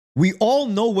We all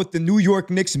know what the New York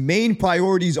Knicks' main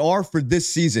priorities are for this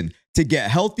season: to get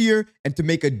healthier and to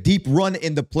make a deep run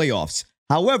in the playoffs.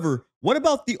 However, what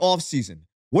about the offseason?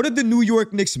 What are the New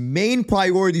York Knicks' main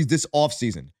priorities this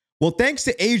offseason? Well, thanks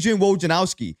to Adrian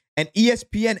Wojnarowski, an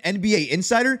ESPN NBA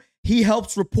insider, he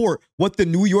helps report what the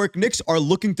New York Knicks are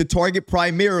looking to target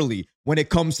primarily when it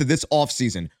comes to this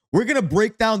offseason. We're going to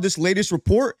break down this latest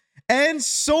report and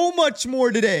so much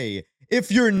more today.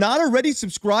 If you're not already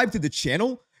subscribed to the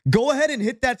channel, go ahead and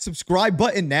hit that subscribe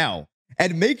button now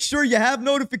and make sure you have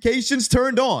notifications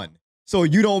turned on so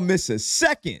you don't miss a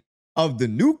second of the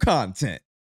new content.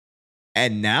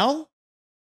 And now,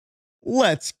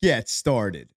 let's get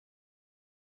started.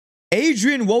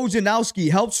 Adrian Wojnarowski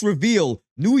helps reveal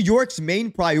New York's main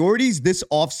priorities this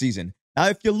offseason. Now,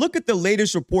 if you look at the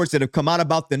latest reports that have come out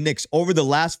about the Knicks over the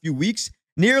last few weeks,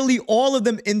 nearly all of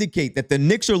them indicate that the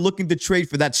Knicks are looking to trade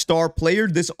for that star player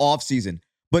this offseason.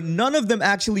 But none of them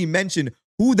actually mention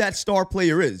who that star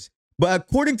player is. But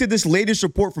according to this latest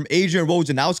report from Adrian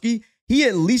Wojnarowski, he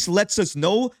at least lets us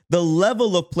know the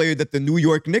level of player that the New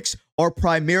York Knicks are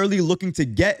primarily looking to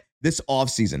get this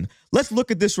offseason. Let's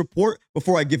look at this report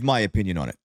before I give my opinion on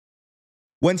it.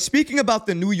 When speaking about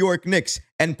the New York Knicks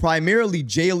and primarily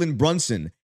Jalen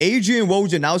Brunson, Adrian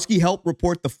Wojnarowski helped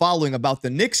report the following about the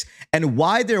Knicks and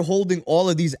why they're holding all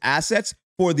of these assets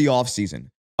for the offseason.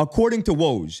 According to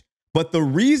Woj, but the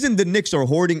reason the Knicks are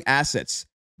hoarding assets,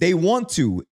 they want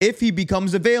to, if he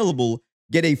becomes available,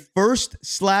 get a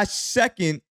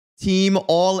first/second team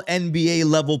all-NBA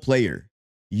level player.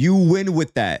 You win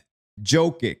with that.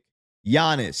 Jokic,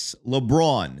 Giannis,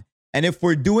 LeBron. And if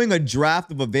we're doing a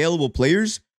draft of available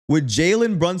players, would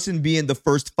Jalen Brunson be in the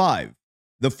first 5,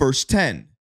 the first 10,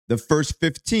 the first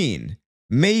 15?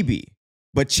 Maybe.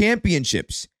 But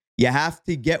championships, you have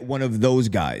to get one of those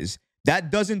guys.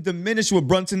 That doesn't diminish what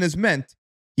Brunson has meant.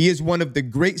 He is one of the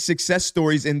great success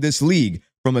stories in this league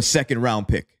from a second-round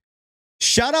pick.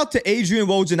 Shout out to Adrian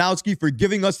Wojnarowski for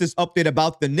giving us this update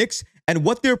about the Knicks and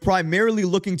what they're primarily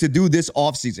looking to do this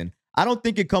offseason. I don't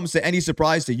think it comes to any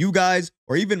surprise to you guys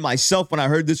or even myself when I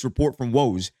heard this report from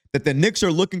Woj that the Knicks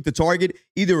are looking to target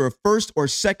either a first or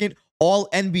second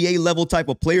all-NBA level type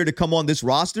of player to come on this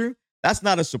roster. That's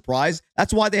not a surprise.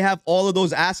 That's why they have all of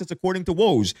those assets according to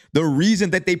Woj. The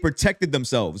reason that they protected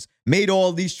themselves, made all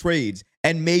of these trades,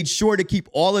 and made sure to keep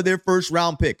all of their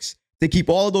first-round picks, to keep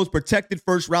all of those protected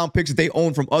first-round picks that they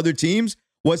own from other teams,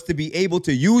 was to be able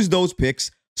to use those picks,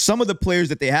 some of the players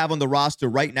that they have on the roster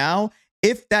right now,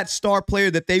 if that star player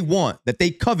that they want, that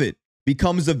they covet,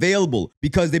 becomes available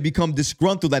because they become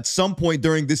disgruntled at some point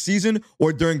during this season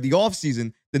or during the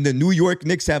offseason, then the New York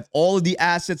Knicks have all of the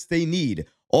assets they need,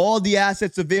 all the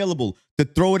assets available to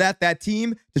throw it at that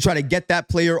team to try to get that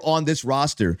player on this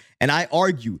roster. And I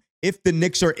argue, if the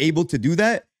Knicks are able to do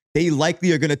that, they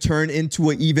likely are going to turn into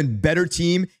an even better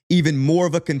team, even more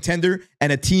of a contender,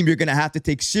 and a team you're going to have to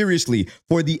take seriously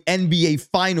for the NBA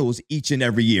Finals each and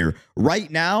every year.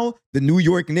 Right now, the New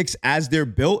York Knicks, as they're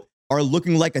built, are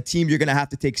looking like a team you're going to have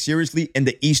to take seriously in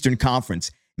the Eastern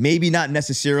Conference. Maybe not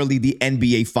necessarily the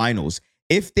NBA Finals.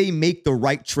 If they make the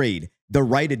right trade, the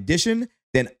right addition,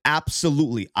 then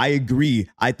absolutely, I agree.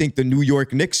 I think the New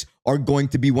York Knicks are going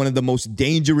to be one of the most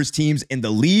dangerous teams in the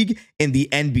league, in the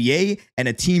NBA, and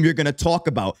a team you're going to talk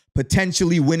about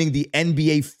potentially winning the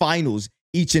NBA Finals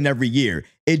each and every year.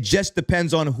 It just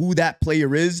depends on who that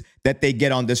player is that they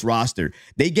get on this roster.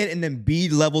 They get an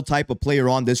Embiid level type of player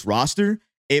on this roster,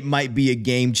 it might be a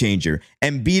game changer.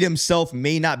 Embiid himself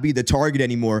may not be the target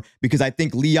anymore because I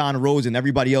think Leon Rose and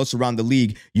everybody else around the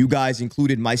league, you guys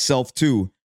included, myself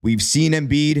too, we've seen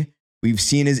Embiid. We've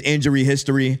seen his injury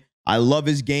history. I love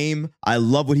his game. I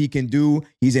love what he can do.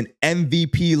 He's an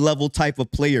MVP level type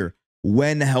of player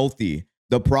when healthy.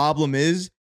 The problem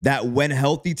is that when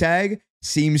healthy tag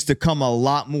seems to come a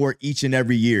lot more each and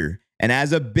every year. And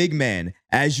as a big man,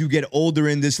 as you get older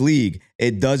in this league,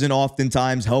 it doesn't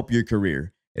oftentimes help your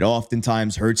career. It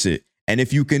oftentimes hurts it. And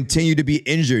if you continue to be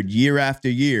injured year after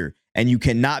year and you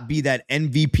cannot be that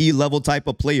MVP level type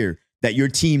of player that your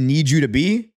team needs you to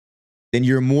be, then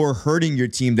you're more hurting your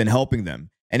team than helping them.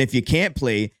 And if you can't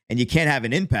play and you can't have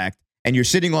an impact and you're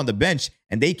sitting on the bench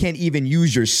and they can't even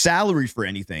use your salary for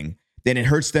anything, then it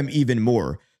hurts them even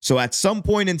more. So at some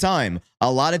point in time, a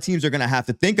lot of teams are going to have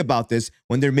to think about this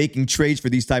when they're making trades for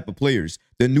these type of players,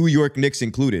 the New York Knicks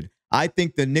included. I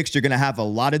think the Knicks are going to have a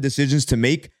lot of decisions to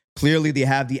make. Clearly, they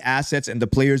have the assets and the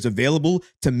players available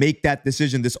to make that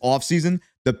decision this offseason,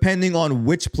 depending on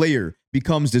which player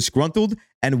becomes disgruntled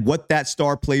and what that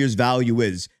star player's value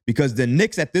is. Because the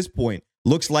Knicks at this point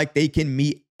looks like they can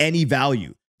meet any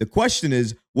value. The question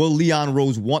is, will Leon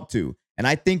Rose want to? And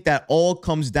I think that all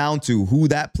comes down to who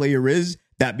that player is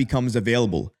that becomes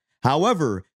available.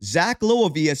 However, Zach Lowe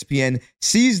of ESPN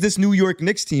sees this New York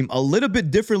Knicks team a little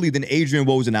bit differently than Adrian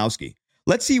Wojnarowski.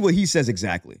 Let's see what he says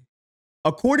exactly.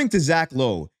 According to Zach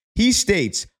Lowe, he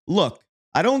states, look,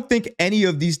 I don't think any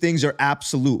of these things are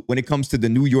absolute when it comes to the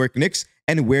New York Knicks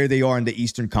and where they are in the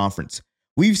Eastern Conference.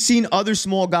 We've seen other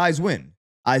small guys win.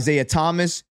 Isaiah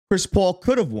Thomas, Chris Paul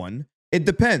could have won. It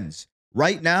depends.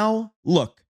 Right now,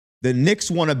 look, the Knicks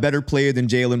want a better player than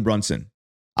Jalen Brunson.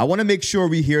 I want to make sure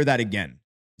we hear that again.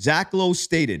 Zach Lowe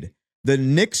stated, the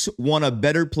Knicks want a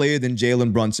better player than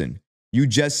Jalen Brunson. You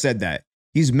just said that.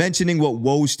 He's mentioning what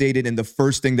Woj stated in the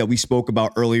first thing that we spoke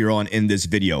about earlier on in this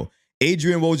video.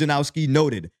 Adrian Wojnarowski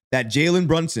noted that Jalen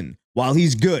Brunson, while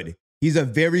he's good, he's a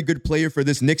very good player for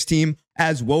this Knicks team.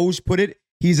 As Woj put it,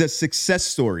 he's a success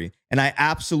story, and I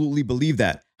absolutely believe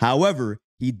that. However,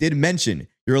 he did mention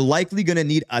you're likely going to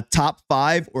need a top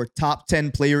 5 or top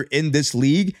 10 player in this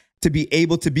league to be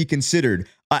able to be considered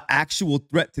an actual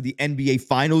threat to the NBA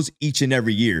Finals each and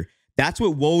every year. That's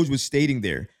what Woj was stating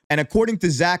there. And according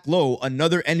to Zach Lowe,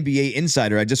 another NBA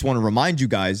insider, I just want to remind you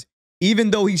guys,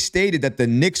 even though he stated that the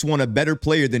Knicks want a better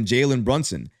player than Jalen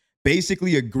Brunson,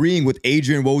 basically agreeing with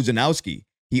Adrian Wojnarowski,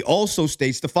 he also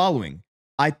states the following.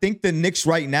 I think the Knicks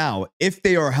right now, if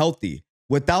they are healthy,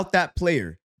 without that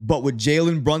player, but with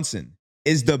Jalen Brunson,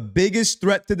 is the biggest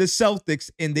threat to the Celtics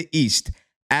in the East,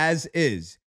 as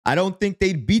is. I don't think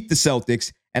they'd beat the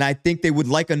Celtics, and I think they would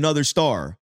like another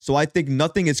star. So I think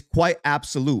nothing is quite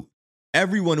absolute.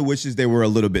 Everyone wishes they were a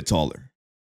little bit taller.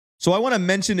 So I want to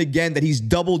mention again that he's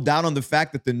doubled down on the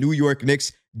fact that the New York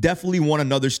Knicks definitely want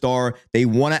another star. They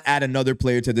want to add another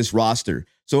player to this roster.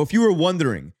 So if you were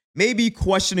wondering, maybe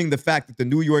questioning the fact that the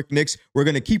New York Knicks were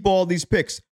going to keep all these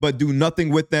picks but do nothing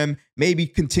with them, maybe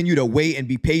continue to wait and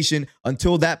be patient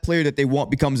until that player that they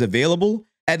want becomes available,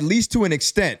 at least to an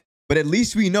extent. But at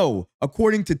least we know,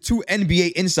 according to 2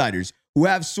 NBA insiders who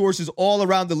have sources all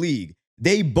around the league,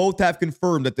 they both have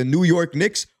confirmed that the New York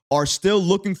Knicks are still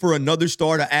looking for another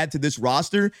star to add to this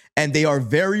roster, and they are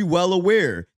very well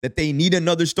aware that they need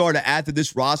another star to add to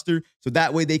this roster so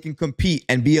that way they can compete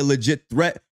and be a legit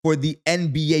threat for the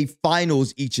NBA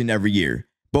Finals each and every year.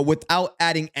 But without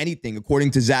adding anything,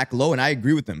 according to Zach Lowe, and I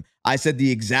agree with him, I said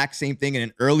the exact same thing in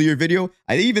an earlier video.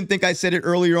 I even think I said it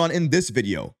earlier on in this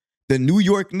video. The New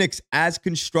York Knicks, as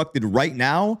constructed right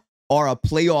now, are a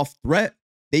playoff threat.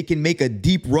 They can make a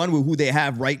deep run with who they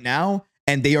have right now,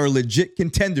 and they are legit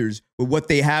contenders with what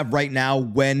they have right now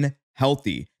when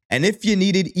healthy. And if you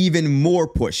needed even more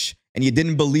push, and you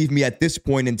didn't believe me at this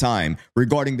point in time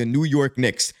regarding the New York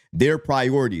Knicks, their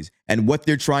priorities, and what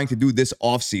they're trying to do this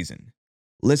offseason,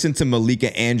 listen to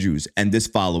Malika Andrews and this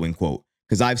following quote,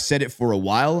 because I've said it for a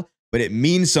while, but it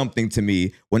means something to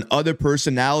me when other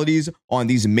personalities on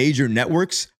these major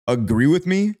networks agree with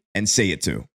me and say it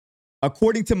too.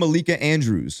 According to Malika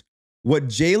Andrews, what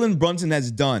Jalen Brunson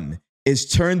has done is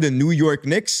turn the New York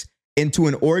Knicks into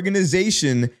an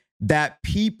organization that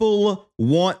people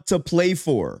want to play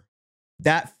for,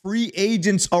 that free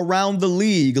agents around the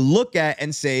league look at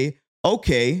and say,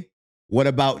 okay, what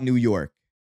about New York?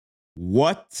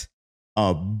 What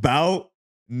about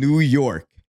New York?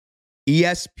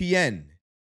 ESPN,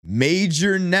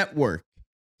 major network,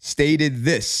 stated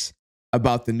this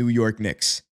about the New York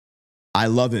Knicks. I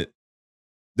love it.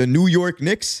 The New York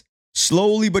Knicks,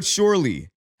 slowly but surely,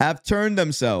 have turned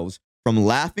themselves from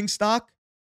laughingstock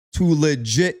to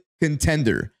legit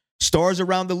contender. Stars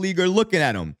around the league are looking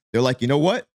at them. They're like, you know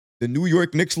what? The New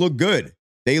York Knicks look good.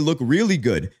 They look really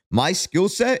good. My skill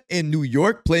set in New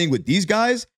York playing with these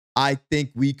guys, I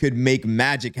think we could make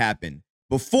magic happen.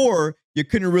 Before, you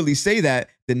couldn't really say that.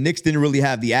 The Knicks didn't really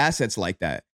have the assets like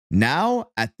that. Now,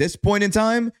 at this point in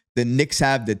time, the Knicks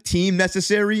have the team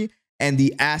necessary and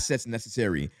the assets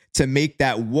necessary to make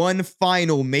that one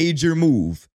final major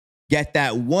move, get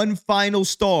that one final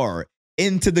star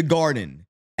into the Garden,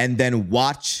 and then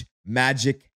watch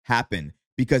magic happen.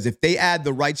 Because if they add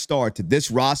the right star to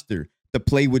this roster to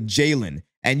play with Jalen,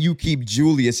 and you keep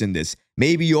Julius in this,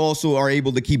 maybe you also are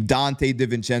able to keep Dante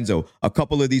DiVincenzo, a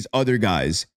couple of these other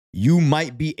guys, you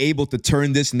might be able to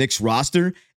turn this Knicks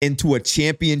roster into a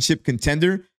championship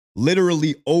contender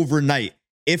literally overnight.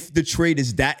 If the trade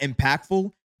is that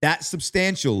impactful, that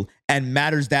substantial, and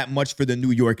matters that much for the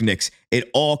New York Knicks, it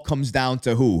all comes down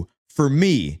to who? For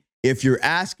me, if you're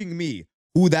asking me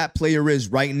who that player is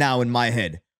right now in my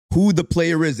head, who the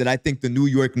player is that I think the New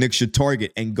York Knicks should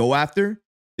target and go after,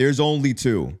 there's only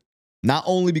 2. Not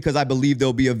only because I believe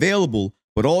they'll be available,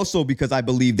 but also because I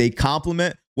believe they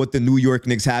complement what the New York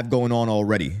Knicks have going on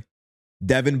already.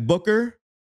 Devin Booker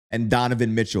and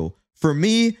Donovan Mitchell. For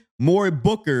me, more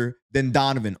Booker than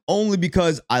Donovan, only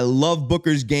because I love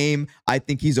Booker's game. I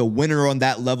think he's a winner on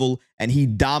that level, and he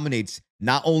dominates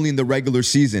not only in the regular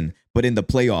season, but in the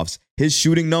playoffs. His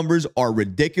shooting numbers are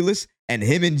ridiculous, and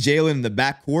him and Jalen in the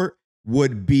backcourt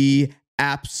would be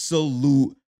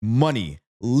absolute money.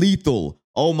 Lethal.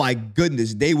 Oh my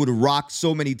goodness. They would rock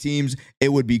so many teams. It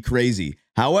would be crazy.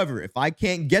 However, if I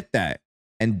can't get that,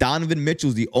 and Donovan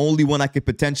Mitchell's the only one I could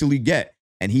potentially get,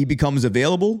 and he becomes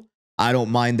available, I don't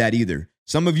mind that either.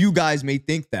 Some of you guys may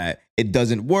think that it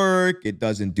doesn't work, it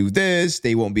doesn't do this,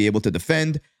 they won't be able to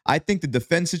defend. I think the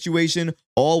defense situation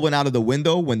all went out of the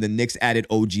window when the Knicks added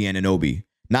OG Anunoby.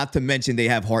 Not to mention they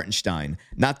have Hartenstein.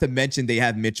 Not to mention they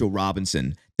have Mitchell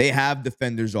Robinson. They have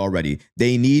defenders already.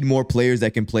 They need more players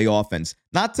that can play offense.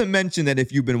 Not to mention that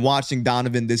if you've been watching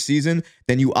Donovan this season,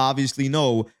 then you obviously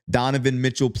know Donovan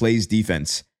Mitchell plays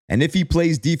defense. And if he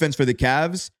plays defense for the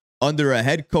Cavs, under a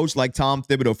head coach like Tom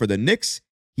Thibodeau for the Knicks,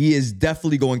 he is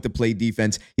definitely going to play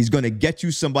defense. He's going to get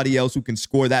you somebody else who can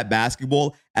score that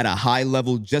basketball at a high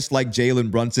level, just like Jalen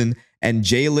Brunson. And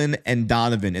Jalen and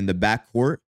Donovan in the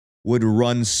backcourt would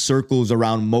run circles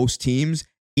around most teams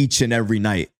each and every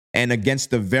night. And against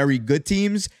the very good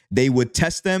teams, they would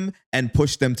test them and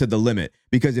push them to the limit.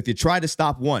 Because if you try to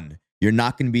stop one, you're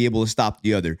not going to be able to stop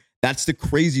the other. That's the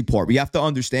crazy part. We have to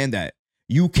understand that.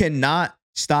 You cannot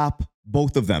stop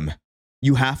both of them.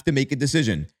 You have to make a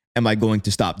decision. Am I going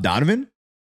to stop Donovan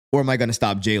or am I going to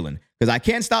stop Jalen? Because I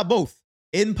can't stop both.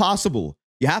 Impossible.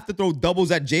 You have to throw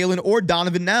doubles at Jalen or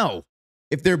Donovan now.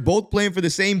 If they're both playing for the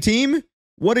same team,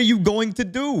 what are you going to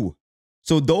do?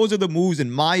 So those are the moves,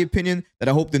 in my opinion, that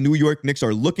I hope the New York Knicks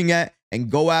are looking at and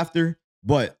go after.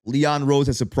 But Leon Rose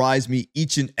has surprised me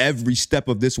each and every step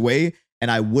of this way,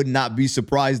 and I would not be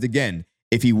surprised again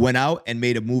if he went out and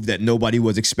made a move that nobody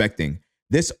was expecting.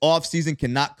 This offseason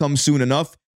cannot come soon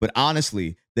enough, but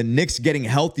honestly, the Knicks getting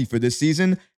healthy for this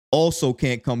season also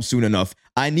can't come soon enough.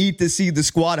 I need to see the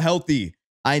squad healthy.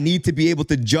 I need to be able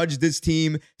to judge this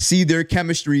team, see their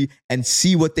chemistry, and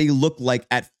see what they look like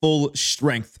at full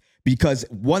strength. Because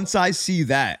once I see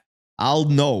that, I'll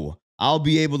know. I'll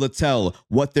be able to tell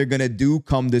what they're going to do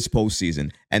come this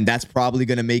postseason. And that's probably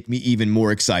going to make me even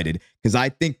more excited. Because I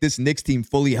think this Knicks team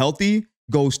fully healthy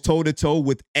goes toe-to-toe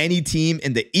with any team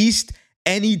in the East,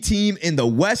 any team in the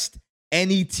West,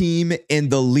 any team in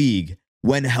the league.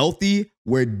 When healthy,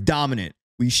 we're dominant.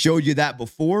 We showed you that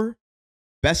before.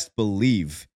 Best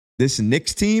believe this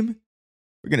Knicks team,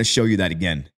 we're going to show you that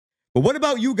again. But what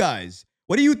about you guys?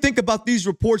 What do you think about these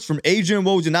reports from Adrian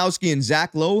Wojnarowski and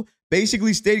Zach Lowe,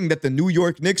 basically stating that the New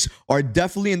York Knicks are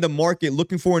definitely in the market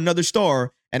looking for another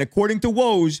star? And according to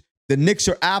Woj, the Knicks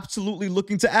are absolutely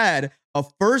looking to add a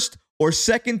first or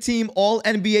second team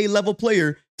All-NBA level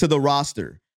player to the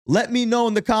roster. Let me know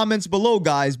in the comments below,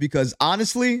 guys, because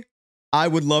honestly, I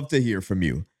would love to hear from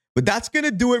you. But that's going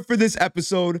to do it for this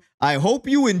episode. I hope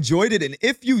you enjoyed it. And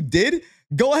if you did,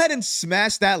 go ahead and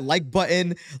smash that like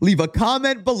button, leave a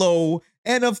comment below.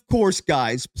 And of course,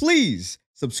 guys, please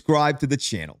subscribe to the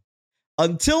channel.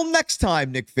 Until next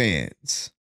time, Knicks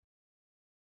fans.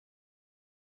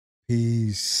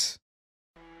 Peace.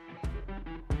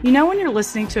 You know when you're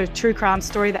listening to a true crime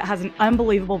story that has an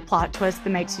unbelievable plot twist that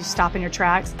makes you stop in your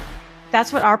tracks?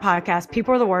 That's what our podcast,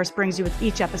 People Are the Worst, brings you with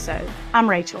each episode. I'm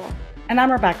Rachel. And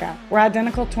I'm Rebecca. We're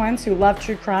identical twins who love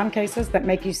true crime cases that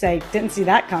make you say, didn't see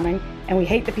that coming, and we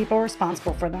hate the people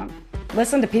responsible for them.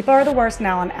 Listen to People Are the Worst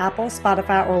now on Apple,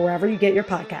 Spotify, or wherever you get your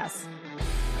podcasts.